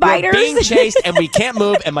chased by spiders. We're being chased and we can't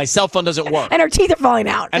move and my cell phone doesn't work. And our teeth are falling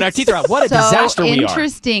out. And our teeth are out. What a disaster we are.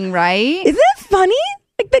 Interesting, right? Isn't it funny?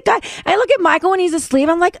 Like the guy, I look at Michael when he's asleep.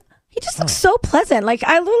 I'm like, he just looks so pleasant. Like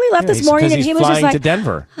I literally left this morning and he was just like to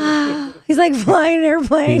Denver. He's like flying an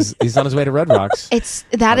airplane. He's on his way to Red Rocks. That's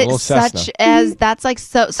like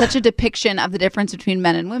such a depiction of the difference between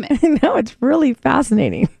men and women. I know, it's really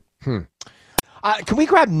fascinating. Can we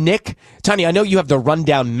grab Nick? Tanya, I know you have the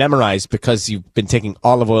rundown memorized because you've been taking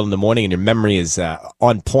olive oil in the morning and your memory is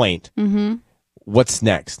on point. Mm-hmm. What's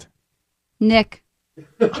next? Nick.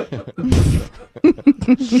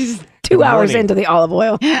 He's 2 hours into the olive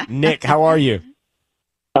oil. Nick, how are you?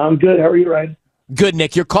 I'm good. How are you, Ryan? Good,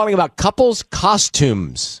 Nick. You're calling about couples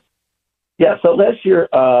costumes. Yeah, so last year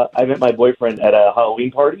I met my boyfriend at a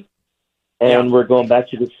Halloween party, and we're going back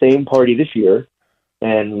to the same party this year,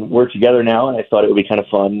 and we're together now, and I thought it would be kind of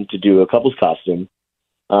fun to do a couple's costume.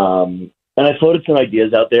 And I floated some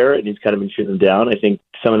ideas out there, and he's kind of been shooting them down. I think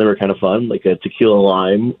some of them are kind of fun, like a tequila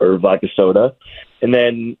lime or vodka soda. And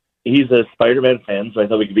then he's a Spider-Man fan, so I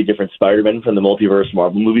thought we could be different Spider-Men from the multiverse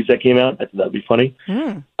Marvel movies that came out. I thought that would be funny.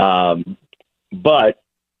 But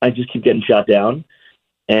I just keep getting shot down.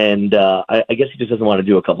 And I guess he just doesn't want to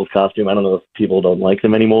do a couple's costume. I don't know if people don't like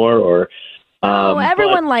them anymore or...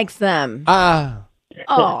 everyone likes them. Oh,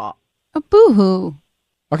 a boo-hoo.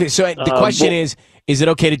 Okay, so the question is it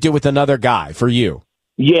okay to do it with another guy for you?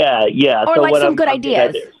 Yeah. Or so like some good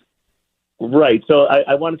ideas. Right. So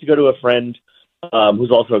I wanted to go to a friend who's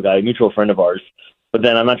also a guy, a mutual friend of ours. But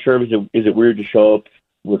then I'm not sure, is it weird to show up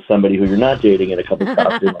with somebody who you're not dating in a couple's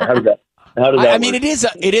costume? How does that I mean, it is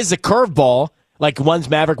a curveball. Like one's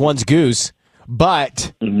Maverick, one's Goose.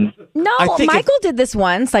 But no, Michael did this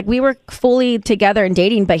once. Like we were fully together and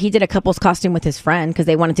dating, but he did a couple's costume with his friend because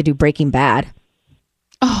they wanted to do Breaking Bad.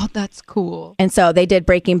 Oh, that's cool. And so they did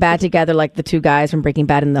Breaking Bad together, like the two guys from Breaking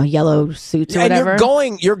Bad in the yellow suits or whatever.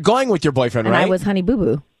 And you're going with your boyfriend, and right? I was Honey Boo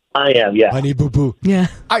Boo. I am, yeah. Honey Boo Boo. Yeah.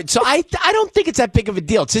 All right, so I don't think it's that big of a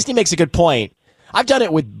deal. Sisney makes a good point. I've done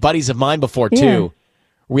it with buddies of mine before too,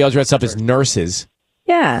 We all dress up as nurses.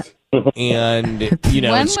 Yeah. And, you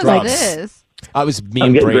know, When in was scrubs. this? I was me I'm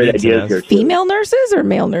and getting Brady. great ideas today. here. Female nurses or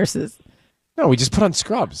male nurses? No, we just put on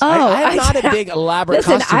scrubs. Oh, I'm not a big elaborate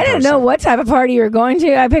Listen, costume I didn't person. know what type of party you were going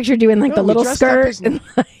to. I pictured you in like No, the we little dressed up skirt. as- and,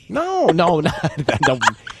 No, no,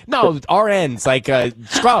 RNs, like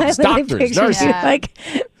scrubs, I really doctors, pictured nurses. you, like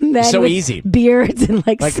men So with easy. beards and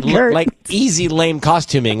like Like, skirts. like easy, lame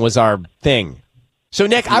costuming was our thing. So,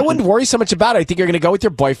 Nick, I wouldn't worry so much about it. I think you're going to go with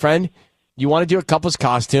your boyfriend. You want to do a couple's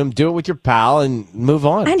costume, do it with your pal, and move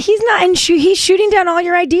on. And he's not, and he's shooting down all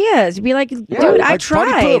your ideas. You'd be like, dude, I like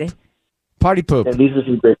tried. Party poop. And these are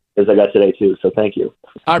some great ideas I got today too. So thank you.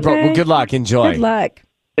 All right, bro. Okay. Well, good luck. Enjoy. Good luck.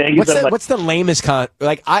 Thank you so much. What's the lamest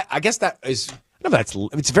I guess that is. No,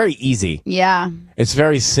 it's very easy. Yeah. It's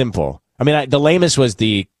very simple. I mean, the lamest was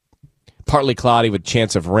the partly cloudy with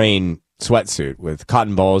chance of rain sweatsuit with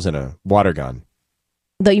cotton balls and a water gun.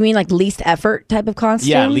 Though you mean like least effort type of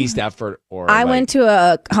costume? Yeah, least effort. Or I went to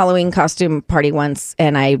a Halloween costume party once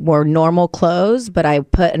and I wore normal clothes, but I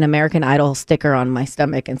put an American Idol sticker on my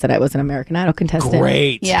stomach and said I was an American Idol contestant.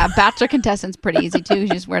 Great. Yeah, Bachelor contestant's pretty easy too. You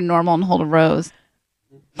just wear normal and hold a rose.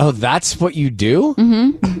 Oh, that's what you do?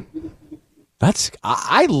 Mm-hmm. That's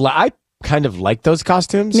I kind of like those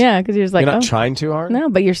costumes. Yeah, because you're just like, You're not oh, trying too hard. no,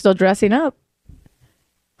 but you're still dressing up.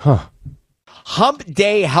 Hump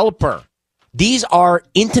Day Helper. These are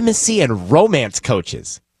intimacy and romance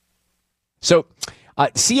coaches. So,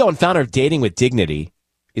 CEO and founder of Dating with Dignity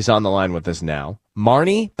is on the line with us now,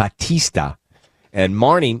 Marnie Batista. And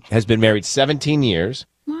Marnie has been married 17 years.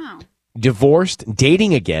 Wow. Divorced,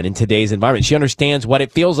 dating again in today's environment. She understands what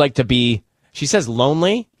it feels like to be, she says,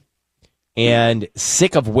 lonely and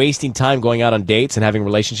sick of wasting time going out on dates and having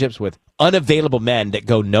relationships with unavailable men that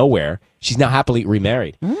go nowhere. She's now happily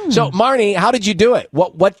remarried. So, Marnie, how did you do it?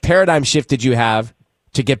 What paradigm shift did you have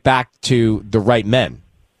to get back to the right men?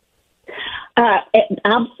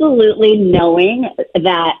 Absolutely knowing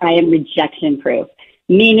that I am rejection proof,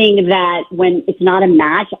 meaning that when it's not a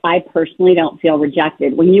match, I personally don't feel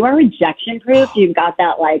rejected. When you are rejection proof, you've got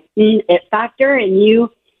that like it factor, and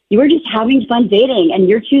you are just having fun dating and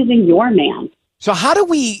you're choosing your man. So how do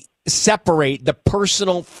we separate the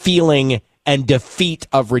personal feeling and defeat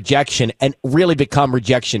of rejection and really become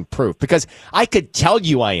rejection proof? Because I could tell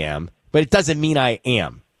you I am, but it doesn't mean I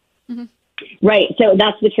am. Mm-hmm. Right. So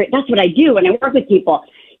that's the trick. That's what I do when I work with people.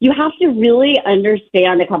 You have to really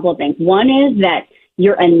understand a couple of things. One is that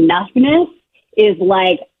your enoughness is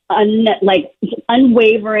like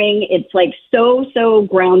unwavering. It's like so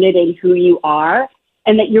grounded in who you are,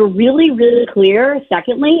 and that you're really, really clear,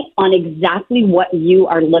 secondly, on exactly what you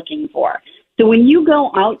are looking for. So when you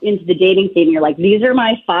go out into the dating scene, you're like, these are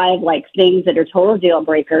my 5 like things that are total deal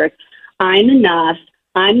breakers. I'm enough.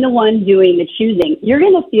 I'm the one doing the choosing. You're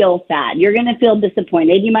going to feel sad. You're going to feel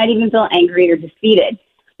disappointed. You might even feel angry or defeated.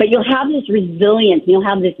 But you'll have this resilience. You'll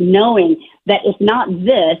have this knowing that if not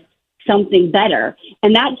this, something better.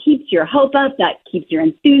 And that keeps your hope up. That keeps your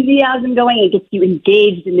enthusiasm going. It gets you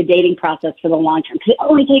engaged in the dating process for the long term. Because it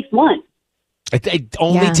only takes one. It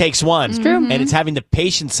only takes one. It's true. And it's having the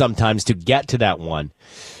patience sometimes to get to that one.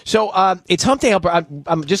 So it's Hump Day Helper.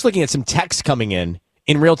 I'm just looking at some texts coming in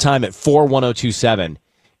real time at 41027.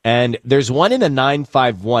 And there's one in the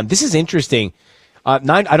 951. This is interesting. I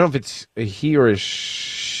don't know if it's he or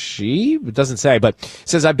she. It doesn't say, but it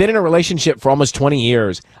says, I've been in a relationship for almost 20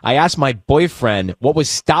 years. I asked my boyfriend what was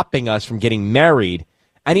stopping us from getting married,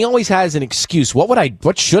 and he always has an excuse.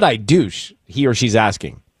 What should I do? He or she's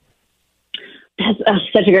asking. That's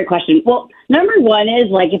such a great question. Well, number one is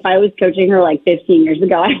like if I was coaching her like 15 years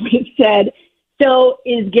ago, I would have said, so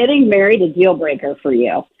is getting married a deal breaker for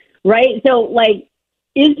you? Right? So like,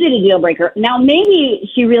 is it a deal breaker? Now, maybe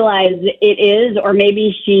she realized it is, or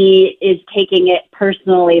maybe she is taking it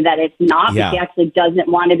personally that it's not, but she actually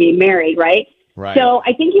doesn't want to be married, right? Right. So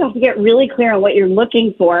I think you have to get really clear on what you're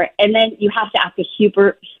looking for, and then you have to ask a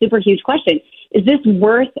super huge question. Is this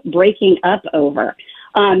worth breaking up over?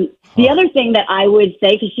 The other thing that I would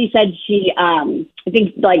say, because she said I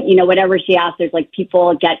think like, whatever she asked, there's like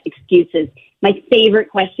people get excuses. My favorite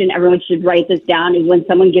question, everyone should write this down, is when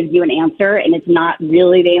someone gives you an answer and it's not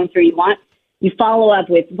really the answer you want, you follow up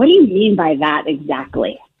with, what do you mean by that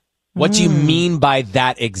exactly? What do you mean by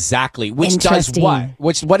that exactly? Which does what?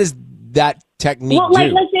 What does that technique do?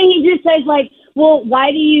 Like, let's say he just says like, well,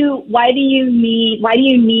 why do you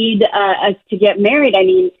need us to get married? I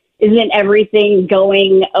mean, isn't everything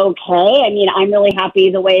going okay? I mean, I'm really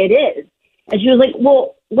happy the way it is. And she was like,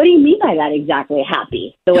 well, what do you mean by that exactly?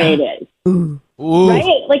 Happy the way it is. Ooh,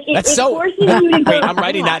 right? Like it forces you to go. Wait, I'm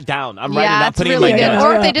writing that down. I'm writing. Yeah, I'm it's putting really it in my good. notes.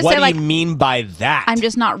 Or if they just what say, do like, you mean by that? I'm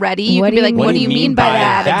just not ready. You What could do be you like, what do you mean by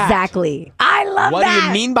that? Exactly. I love What that. do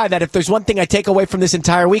you mean by that? If there's one thing I take away from this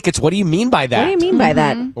entire week, it's what do you mean by that? What do you mean by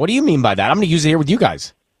that? What do you mean by that? I'm going to use it here with you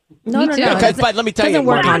guys. No. But let me tell you, doesn't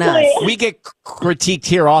work Marty, on us. we get critiqued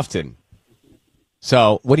here often.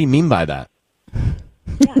 So what do you mean by that?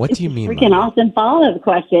 What do you mean? Freaking awesome follow-up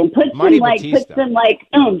question. Put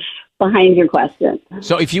some oomph behind your question.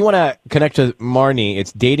 So if you want to connect with Marnie,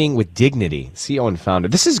 it's Dating with Dignity, CEO and founder.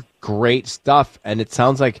 This is great stuff, and it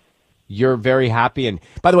sounds like you're very happy. And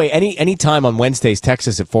by the way, any time on Wednesdays, text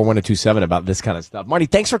us at 41027 about this kind of stuff. Marnie,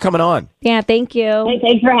 thanks for coming on. Yeah, thank you. Hey,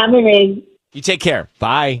 thanks for having me. You take care.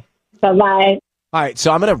 Bye. Bye-bye. All right,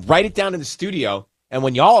 so I'm going to write it down in the studio, and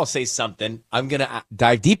when y'all say something, I'm going to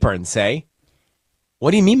dive deeper and say, what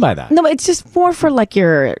do you mean by that? No, it's just more for like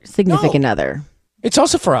your significant other. It's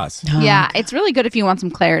also for us. Yeah, it's really good if you want some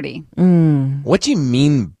clarity. What do you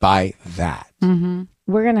mean by that? Mm-hmm.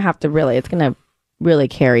 We're going to have to it's going to really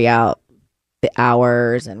carry out the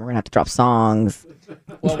hours, and we're going to have to drop songs.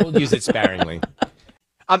 Well, we'll use it sparingly.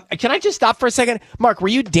 Can I just stop for a second? Mark, were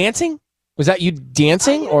you dancing? Was that you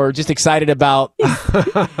dancing or just excited about?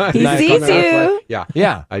 He sees you.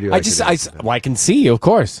 Yeah. I do. I can see you, of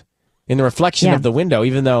course, in the reflection of the window,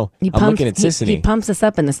 even though I'm looking at Sissany. He pumps us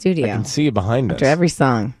up in the studio. I can see you behind after us. every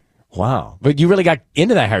song. Wow. But you really got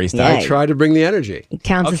into that Harry Styles. I try to bring the energy. He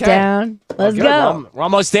counts us down. Let's Good. go. Well, we're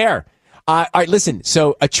almost there. All right, listen.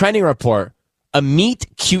 So a trending report, a meet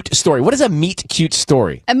cute story. What is a meet cute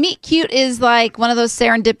story? A meet cute is like one of those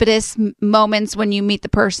serendipitous moments when you meet the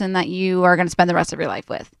person that you are going to spend the rest of your life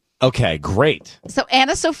with. Okay, great. So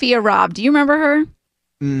Anna Sophia Robb, do you remember her?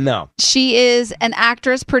 No. She is an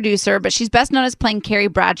actress, producer, but she's best known as playing Carrie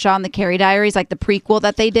Bradshaw in the Carrie Diaries, like the prequel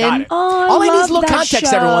that they did. Got it. Oh, All I need is a little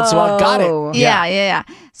context every once in a while. Got it. Yeah.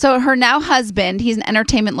 So her now husband, he's an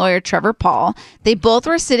entertainment lawyer, Trevor Paul. They both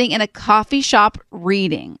were sitting in a coffee shop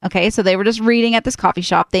reading. Okay, so they were just reading at this coffee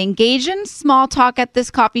shop. They engaged in small talk at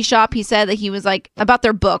this coffee shop. He said that he was like, about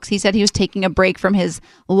their books. He said he was taking a break from his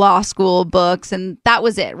law school books, and that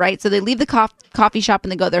was it, right? So they leave the coffee shop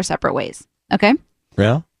and they go their separate ways. Okay?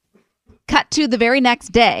 Yeah. Cut to the very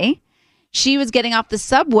next day. She was getting off the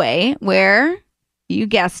subway where, you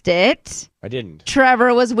guessed it, I didn't.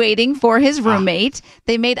 Trevor was waiting for his roommate.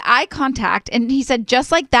 They made eye contact, and he said just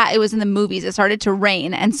like that, it was in the movies. It started to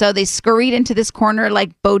rain, and so they scurried into this corner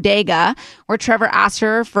like bodega where Trevor asked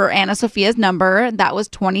her for Anna Sophia's number. That was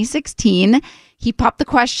 2016. He popped the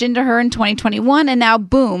question to her in 2021, and now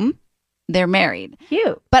boom, they're married.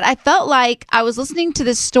 Cute. But I felt like I was listening to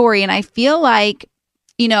this story, and I feel like,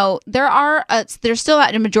 you know, there's still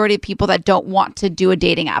a majority of people that don't want to do a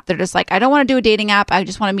dating app. They're just like, I don't want to do a dating app. I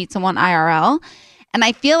just want to meet someone IRL. And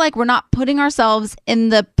I feel like we're not putting ourselves in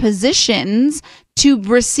the positions to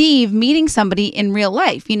receive meeting somebody in real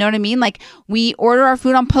life. You know what I mean? Like we order our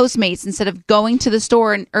food on Postmates instead of going to the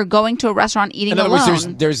store or going to a restaurant eating alone. In other words,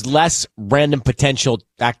 there's less random potential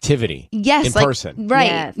activity in person. Right.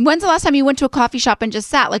 Yes. When's the last time you went to a coffee shop and just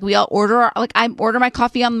sat? Like we all order, I order my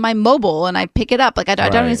coffee on my mobile and I pick it up. Like I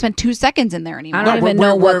don't even spend 2 seconds in there anymore. I don't even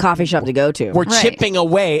know what coffee shop to go to. We're chipping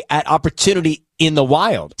away at opportunity in the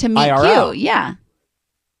wild. To meet IRL. you, yeah.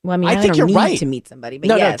 Well, I mean, I think don't you're need right to meet somebody, but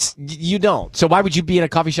No, yes. you don't. So why would you be in a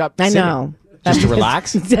coffee shop? I sitting? know. Just to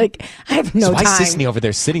relax? It's like, I have no so why time. is Sissany over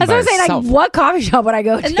there sitting That's by what I'm saying. herself? Like, what coffee shop would I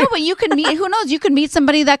go to? No, but you could meet, who knows? You could meet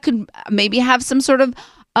somebody that could maybe have some sort of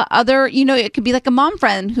other, you know, it could be like a mom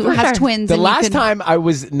friend who has twins. The and last time I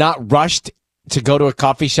was not rushed to go to a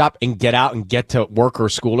coffee shop and get out and get to work or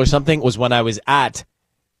school or something was when I was at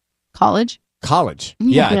college.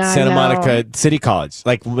 Yeah, at Santa Monica City College.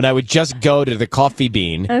 Like when I would just go to the Coffee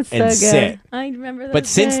Bean and sit. I remember that. But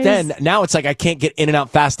since then, now it's like I can't get in and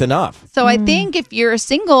out fast enough. So I think if you're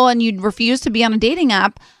single and you refuse to be on a dating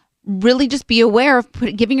app, really just be aware of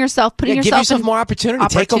putting yourself give yourself in more opportunity.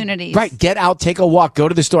 opportunities. Get out, take a walk, go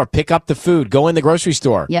to the store, pick up the food, go in the grocery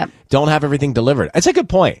store. Yep. Don't have everything delivered. That's a good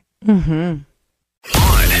point. Mm-hmm.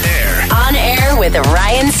 On air with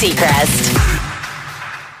Ryan Seacrest.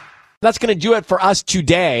 That's going to do it for us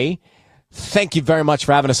today. Thank you very much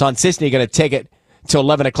for having us on. Sissany, going to take it till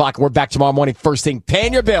 11 o'clock. We're back tomorrow morning, first thing,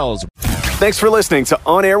 paying your bills. Thanks for listening to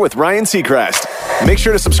On Air with Ryan Seacrest. Make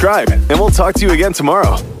sure to subscribe, and we'll talk to you again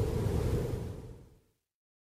tomorrow.